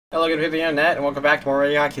Hello, good people of the internet, and welcome back to more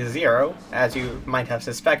Yakuza 0. As you might have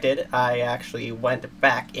suspected, I actually went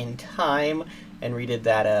back in time and redid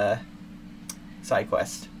that side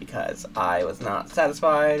quest because I was not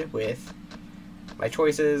satisfied with my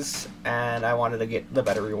choices and I wanted to get the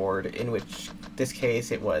better reward, in which this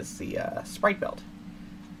case it was the sprite belt.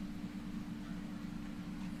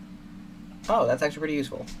 Oh, that's actually pretty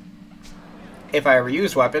useful. If I ever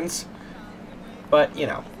use weapons, but you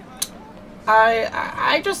know.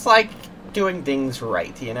 I just like doing things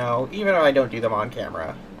right, you know, even if I don't do them on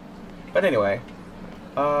camera. But anyway,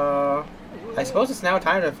 I suppose it's now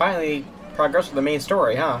time to finally progress with the main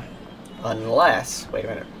story, huh? Unless, wait a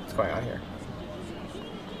minute, what's going on here?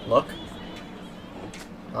 Look.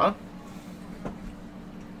 Huh?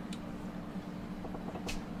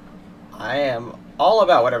 I am all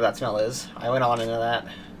about whatever that smell is. I went on into that.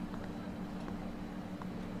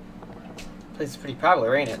 Place is pretty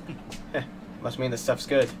popular, ain't it? Must mean this stuff's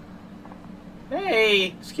good.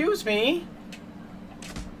 Hey, excuse me.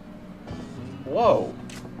 Whoa.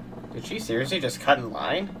 Did she seriously just cut in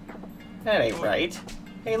line? That ain't right.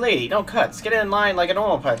 Hey lady, no cuts. Get in line like a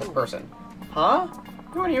normal person. Huh?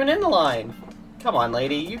 You weren't even in the line. Come on,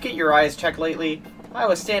 lady. You get your eyes checked lately. I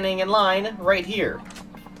was standing in line right here.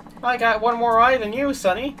 I got one more eye than you,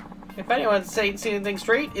 sonny. If anyone's saying anything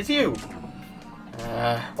straight, it's you.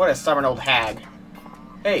 What a stubborn old hag.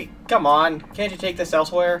 Hey, come on. Can't you take this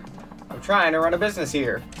elsewhere? I'm trying to run a business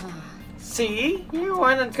here. See? You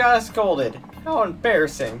went and got us scolded. How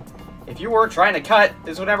embarrassing. If you weren't trying to cut,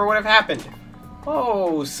 this would never would have happened.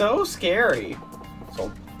 Oh, so scary. This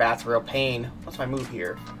old bat's a real pain. What's my move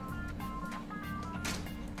here?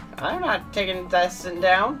 I'm not taking that sitting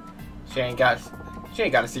down. She ain't got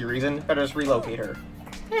to see reason. Better just relocate her.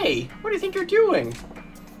 Hey, what do you think you're doing?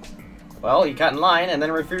 Well, you cut in line and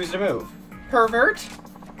then refused to move. Pervert?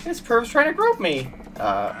 This perv's trying to grope me.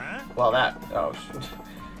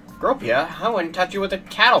 Grope ya? I wouldn't touch you with a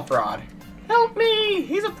cattle prod. Help me!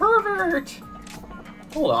 He's a pervert!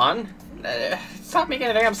 Hold on. Stop making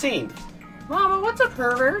a damn scene. Mama, what's a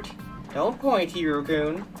pervert? Don't point,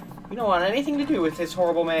 Hiro-kun. You don't want anything to do with this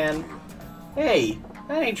horrible man. Hey,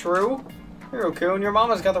 that ain't true. Hiro-kun, your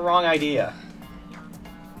mama's got the wrong idea.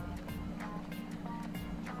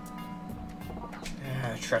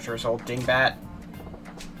 Treacherous old dingbat.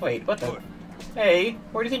 Wait, what the? Hey,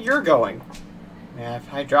 where do you think you're going? Yeah,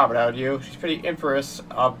 if I drop it out of you, she's pretty infamous.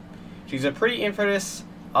 She's a pretty infamous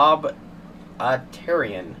Obatarian.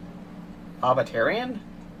 Obatarian?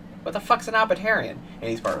 What the fuck's an Obatarian in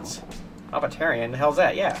these parts? Obatarian? The hell's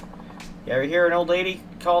that? Yeah. You ever hear an old lady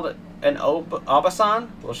called an Obasan?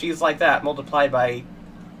 Well, she's like that, multiplied by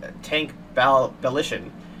tank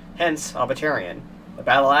balition. Hence, Obatarian. The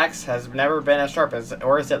battle axe has never been as sharp as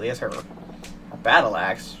or as deadly as her. A battle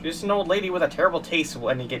axe? She's just an old lady with a terrible taste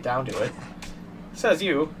when you get down to it. Says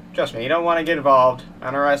you. Trust me, you don't want to get involved.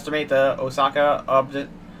 Underestimate the Osaka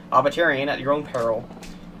Obatarian at your own peril.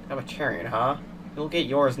 Obatarian, huh? You'll get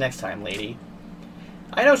yours next time, lady.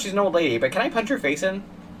 I know she's an old lady, but can I punch her face in?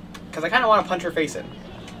 Because I kind of want to punch her face in.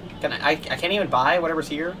 Can I can't even buy whatever's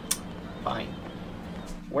here? Fine.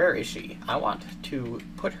 Where is she? I want to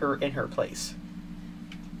put her in her place.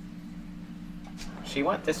 She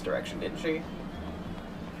went this direction, didn't she?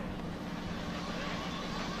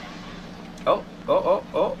 Oh.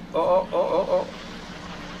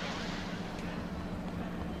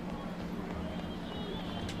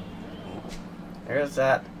 There's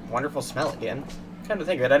that wonderful smell again. Come to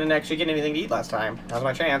think of it, I didn't actually get anything to eat last time. Now's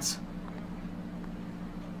my chance.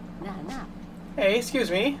 Hey, excuse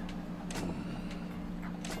me.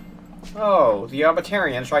 Oh, the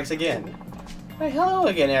Obatarian strikes again. Why, hello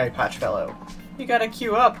again, Airy Potch fellow. You gotta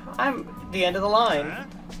queue up. I'm the end of the line.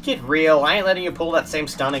 Get real. I ain't letting you pull that same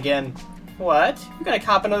stunt again. What? You gonna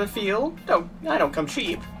cop another field? I don't come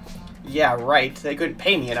cheap. Yeah, right. They couldn't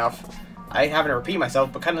pay me enough. I ain't having to repeat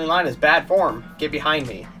myself, but cutting in line is bad form. Get behind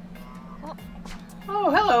me. Oh,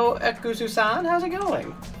 hello, Yakuza-san. How's it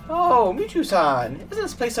going? Oh, Michu-san. Isn't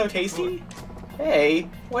this place so tasty? Hey,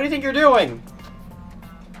 what do you think you're doing?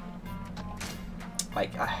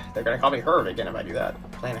 Like, they're gonna call me Herb again if I do that.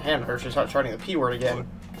 Playing a hand, her should start charting the P word again.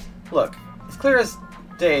 Look, it's clear as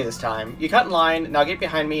day this time. You cut in line, now get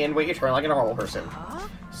behind me and wait your turn like a normal person.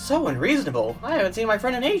 So unreasonable. I haven't seen my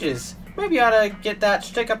friend in ages. Maybe you ought to get that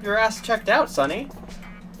stick up your ass checked out, sonny.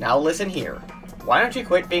 Now listen here. Why don't you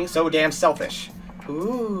quit being so damn selfish?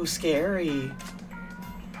 Ooh, scary.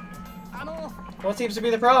 What seems to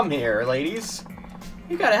be the problem here, ladies?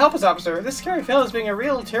 You gotta help us, officer. This scary fellow's being a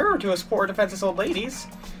real terror to us poor defenseless old ladies.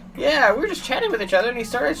 Yeah, we were just chatting with each other and he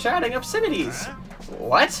started shouting obscenities.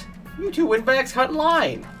 What? You two windbags cut in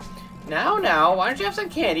line. Now, why don't you have some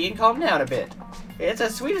candy and calm down a bit? It's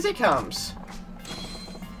as sweet as it comes.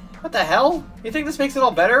 What the hell? You think this makes it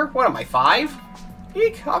all better? What am I, 5?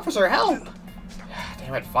 Eek, officer, help!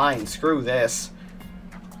 Damn it, fine, screw this.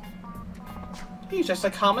 He's just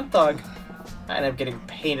a common thug. I end up getting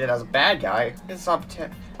painted as a bad guy. This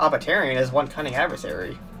Obatarian is one cunning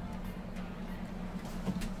adversary.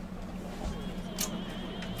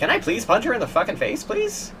 Can I please punch her in the fucking face,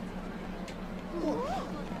 please?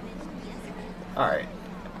 Alright.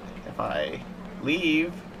 If I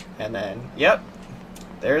leave, and then... Yep.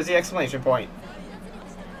 There's the exclamation point.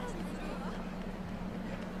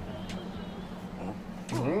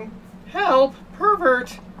 Help!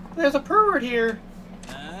 Pervert! There's a pervert here!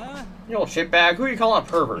 You old shitbag, who are you calling a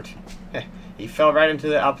pervert? He fell right into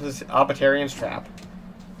the Obatarian's trap.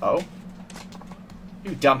 Oh?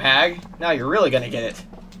 You dumb hag. Now you're really gonna get it.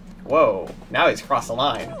 Whoa, now he's crossed the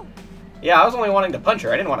line. Yeah, I was only wanting to punch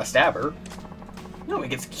her, I didn't want to stab her. No one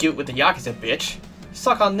gets cute with the Yakuza, bitch.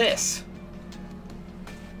 Suck on this.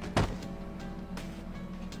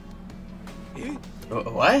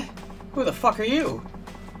 What? Who the fuck are you?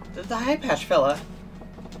 The eye patch fella.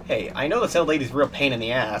 Hey, I know this old lady's a real pain in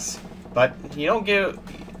the ass, but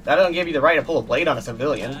that doesn't give you the right to pull a blade on a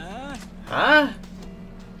civilian. Huh?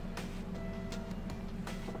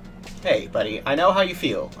 Hey, buddy, I know how you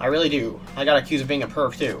feel. I really do. I got accused of being a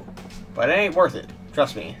perv, too. But it ain't worth it.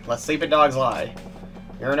 Trust me. Let sleeping dogs lie.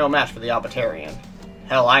 You're no match for the Obatarian.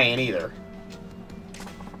 Hell, I ain't either.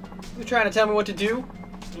 You trying to tell me what to do?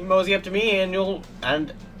 You mosey up to me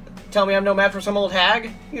and tell me I'm no match for some old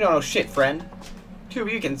hag? You don't know shit, friend. Two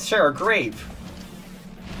of you can share a grave.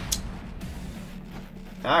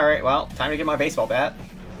 Alright, well, time to get my baseball bat.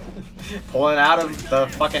 Pulling out of the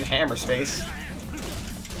fucking hammer space.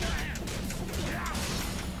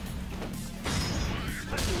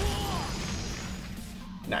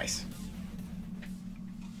 Nice.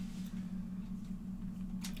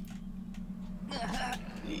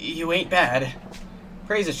 You ain't bad.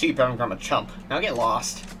 Praise is cheap coming from a chump. Now get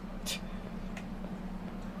lost.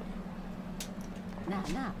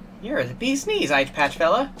 You're the bee's knees, eye patch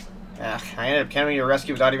fella. Ugh, I ended up coming to your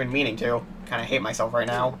rescue without even meaning to. Kinda hate myself right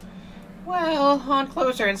now. Well, on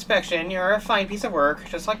closer inspection, you're a fine piece of work,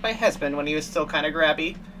 just like my husband when he was still kinda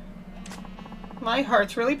grabby. My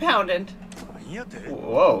heart's really pounding.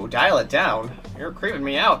 Whoa, dial it down. You're creeping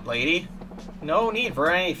me out, lady. No need for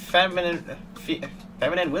any feminine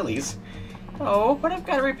willies. Oh, but I've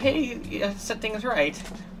got to repay set things right.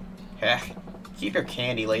 Heck, keep your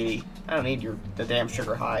candy, lady. I don't need the damn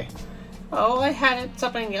sugar high. Oh, I had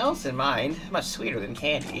something else in mind, much sweeter than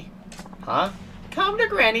candy. Huh? Come to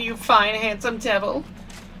Granny, you fine, handsome devil.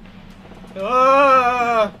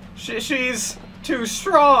 She's too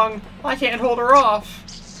strong. I can't hold her off.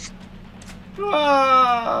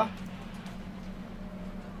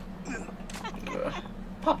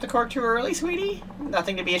 Pop the cork too early, sweetie?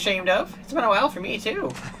 Nothing to be ashamed of. It's been a while for me,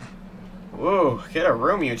 too. Whoa, get a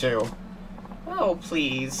room, you two. Oh,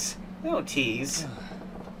 please. No tease.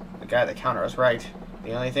 The guy at the counter was right.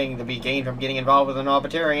 The only thing to be gained from getting involved with an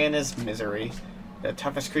Obatarian is misery. The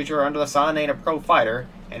toughest creature under the sun ain't a pro fighter,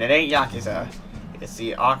 and it ain't Yakuza. It's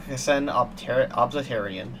the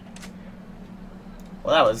Obatarian.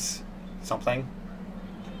 Well, that was something.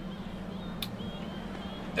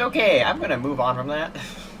 Okay, I'm gonna move on from that.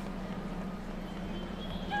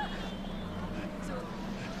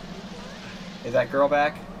 Is that girl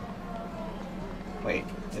back? Wait,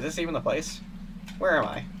 is this even the place? Where am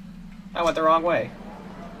I? I went the wrong way.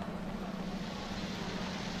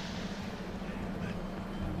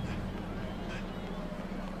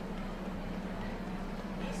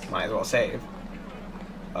 Might as well save.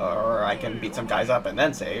 Or I can beat some guys up and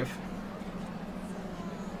then save.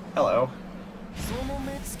 Hello.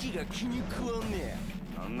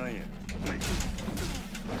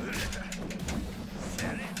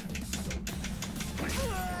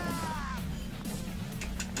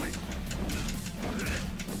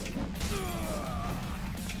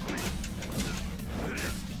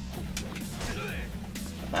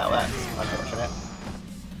 Wow, that's unfortunate.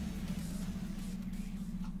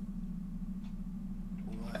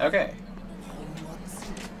 Okay.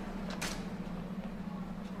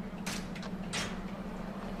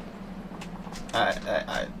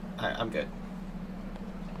 I'm good.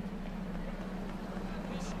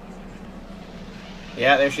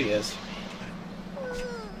 Yeah, there she is.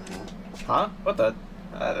 Huh? What the?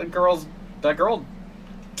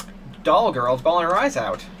 Doll girl's bawling her eyes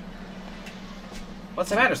out. What's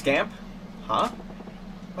the matter, scamp? Huh?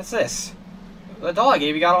 What's this? The doll I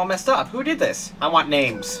gave you got all messed up. Who did this? I want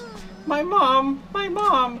names. My mom.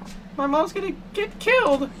 My mom's gonna get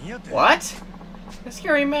killed. What? The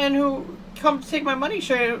scary men who come to take my money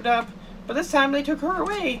showed up, but this time they took her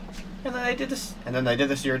away. And then they did this. And then they did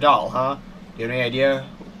this to your doll, huh? Do you have any idea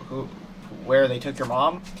where they took your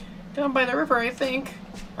mom? Down by the river, I think.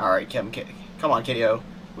 All right, come on, kiddo.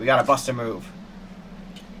 We gotta bust a move.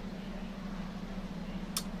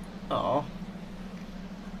 Oh.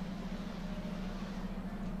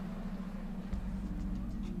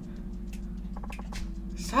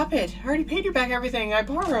 Stop it! I already paid you back everything I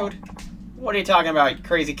borrowed. What are you talking about, you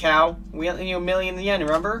crazy cow? We lent you $1,000,000 yen,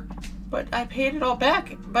 remember? But I paid it all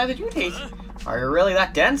back by the due date. Are you really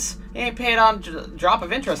that dense? You ain't paid on drop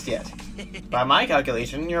of interest yet. By my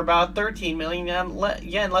calculation, you're about 13 million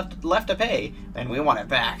yen left to pay, and we want it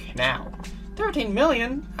back now. 13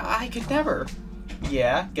 million? I could never.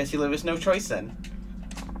 Yeah, guess you live with no choice then.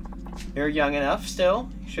 You're young enough still.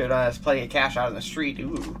 Should have plenty of cash out on the street.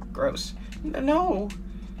 Ooh, gross. No.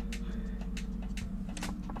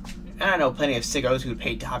 I know plenty of sickos who'd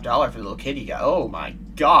pay top dollar for the little kid you got. Oh my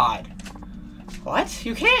god. What?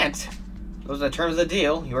 You can't. Those are the terms of the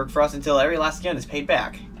deal. You work for us until every last yen is paid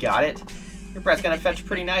back. Got it? Your brett's gonna fetch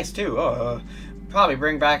pretty nice too. Probably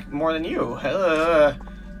bring back more than you.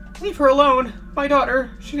 Leave her alone. My daughter.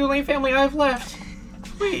 She's the only family I have left.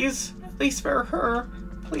 Please. At least spare her.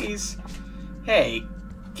 Please. Hey,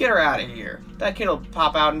 get her out of here. That kid'll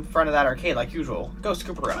pop out in front of that arcade like usual. Go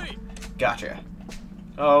scoop her up. Gotcha.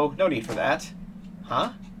 Oh, no need for that.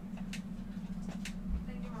 Huh?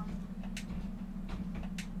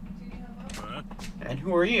 And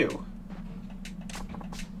who are you?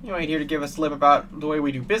 You ain't here to give us a lip about the way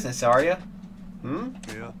we do business, are you?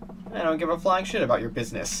 Yeah. I don't give a flying shit about your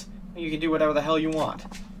business. You can do whatever the hell you want.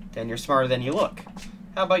 Then you're smarter than you look.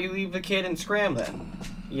 How about you leave the kid and scram then?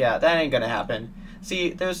 Yeah, that ain't gonna happen.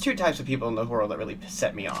 See, there's two types of people in the world that really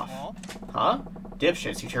set me off. Huh?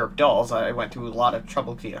 Dipshits who tear up dolls I went through a lot of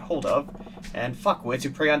trouble to get hold of, and fuckwits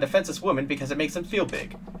who prey on defenseless women because it makes them feel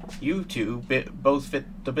big. You two both fit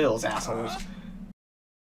the bills, assholes.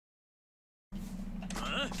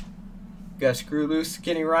 You gotta screw loose,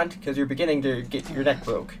 skinny runt, because you're beginning to get your neck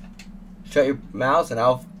broke. Shut your mouths and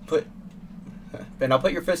I'll put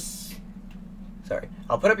your fists... Sorry.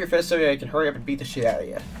 I'll put up your fists so I can hurry up and beat the shit out of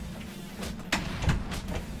you.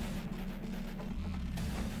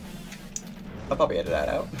 I'll probably edit that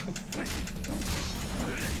out.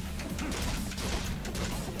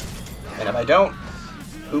 And if I don't,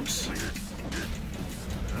 oops.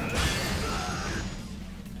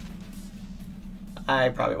 I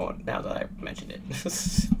probably won't now that I mentioned it.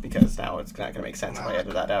 Because now it's not going to make sense if I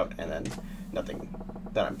edit that out and then nothing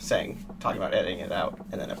that I'm saying, talking about editing it out.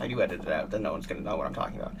 And then if I do edit it out, then no one's going to know what I'm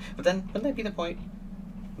talking about. But then, wouldn't that be the point?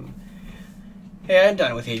 Hey, I ain't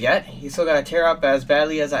done with you yet. You still gotta tear up as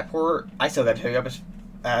badly as that poor... I still gotta tear you up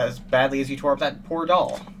as badly as you tore up that poor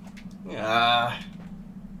doll. Have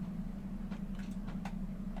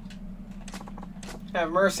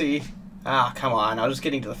mercy. Ah, come on. I was just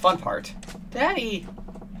getting to the fun part. Daddy!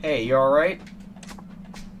 Hey, you alright?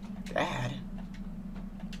 Dad?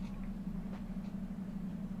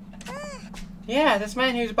 Yeah, this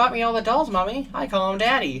man who's bought me all the dolls, Mommy. I call him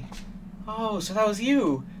Daddy. Oh, so that was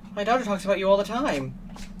you. My daughter talks about you all the time.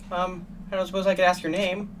 I don't suppose I could ask your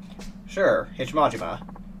name? Sure, it's Majima.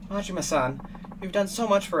 Majima-san, you've done so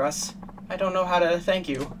much for us. I don't know how to thank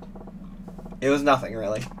you. It was nothing,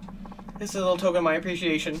 really. This is a little token of my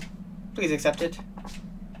appreciation. Please accept it.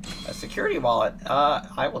 A security wallet?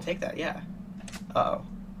 I will take that, yeah. Uh-oh.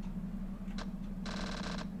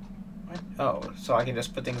 What? Oh, so I can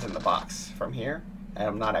just put things in the box from here, and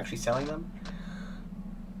I'm not actually selling them?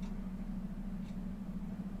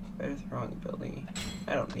 Better throw in the building.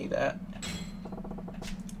 I don't need that.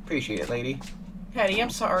 Appreciate it, lady. Hattie,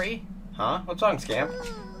 I'm sorry. Huh? What's wrong, Scamp?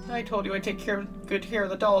 I told you I'd take good care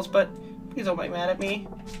of the dolls, but please don't be mad at me.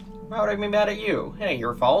 Why would I be mad at you? It ain't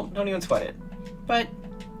your fault. Don't even sweat it. But...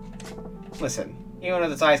 Listen, even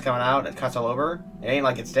with its eyes coming out and cuts all over, it ain't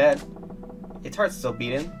like it's dead. Its heart's still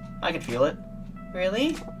beating. I can feel it.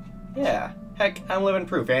 Really? Yeah. Heck, I'm living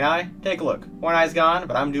proof, ain't I? Take a look. One eye's gone,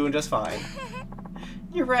 but I'm doing just fine.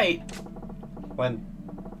 You're right. When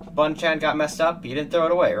Bun-chan got messed up, you didn't throw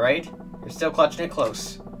it away, right? You're still clutching it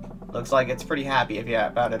close. Looks like it's pretty happy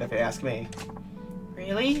about it if you ask me.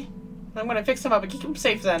 Really? I'm gonna fix him up and keep him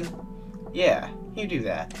safe then. Yeah, you do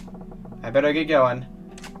that. I better get going.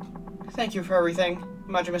 Thank you for everything,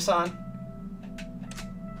 Majima-san.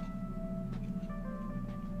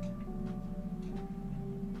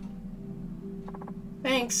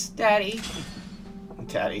 Thanks, Daddy.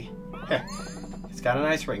 Daddy. It's got a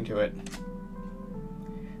nice ring to it.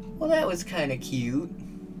 Well, that was kind of cute.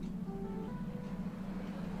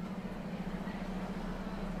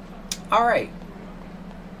 Alright.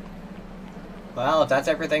 Well, if that's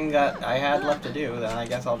everything that I had left to do, then I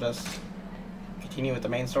guess I'll just continue with the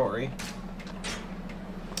main story.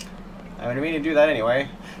 I didn't mean to do that anyway.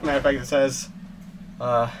 Matter of fact, it says,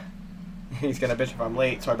 he's gonna bitch if I'm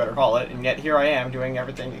late, so I better haul it, and yet here I am doing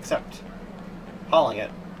everything except hauling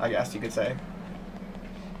it, I guess you could say.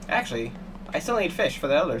 Actually, I still need fish for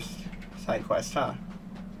the other side quest, huh?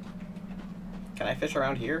 Can I fish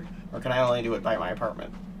around here? Or can I only do it by my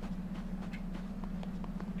apartment?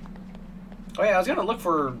 Oh yeah, I was gonna look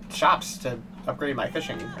for shops to upgrade my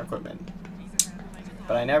fishing equipment.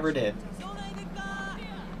 But I never did.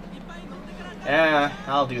 Yeah,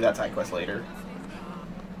 I'll do that side quest later.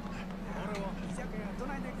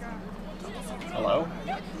 Hello?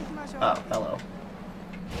 Oh, hello.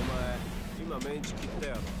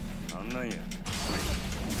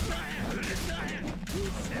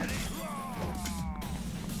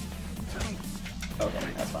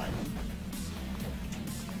 Okay, that's fine.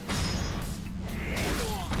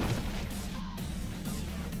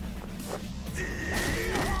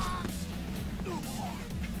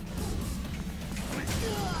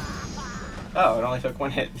 Oh, it only took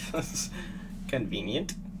one hit.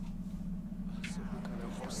 Convenient.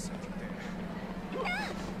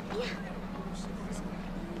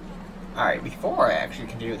 Alright, before I actually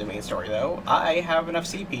continue the main story, though, I have enough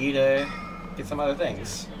CP to get some other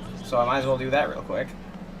things. So I might as well do that real quick.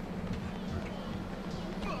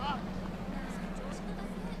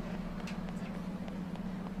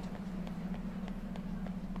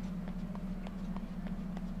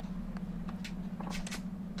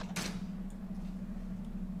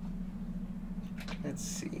 Let's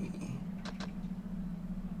see.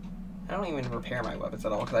 I don't even repair my weapons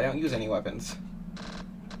at all, because I don't use any weapons.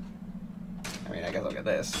 I mean, I guess I'll get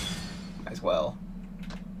this. Might as well.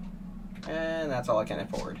 And that's all I can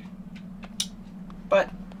afford. But,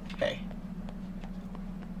 hey.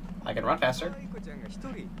 I can run faster.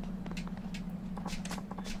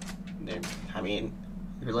 I mean,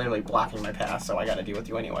 you're literally blocking my path, so I gotta deal with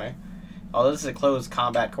you anyway. Although this is a closed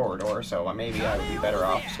combat corridor, so maybe I would be better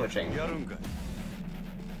off switching.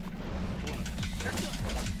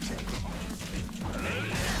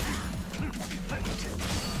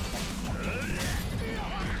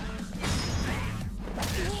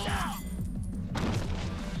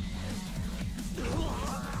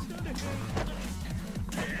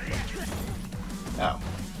 Oh.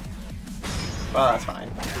 Well, that's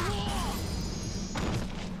fine.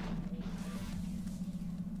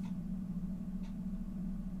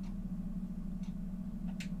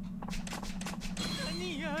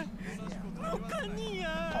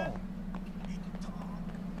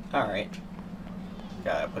 Alright.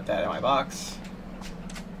 Gotta put that in my box.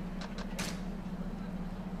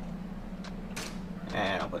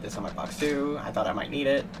 And I'll put this in my box too. I thought I might need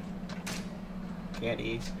it.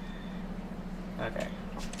 Candies. Okay.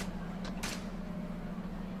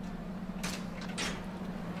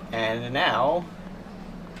 And now...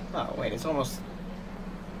 Oh, wait, it's almost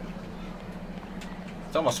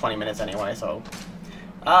 20 minutes anyway, so...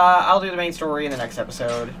 I'll do the main story in the next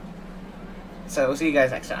episode. So, see you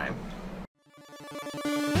guys next time.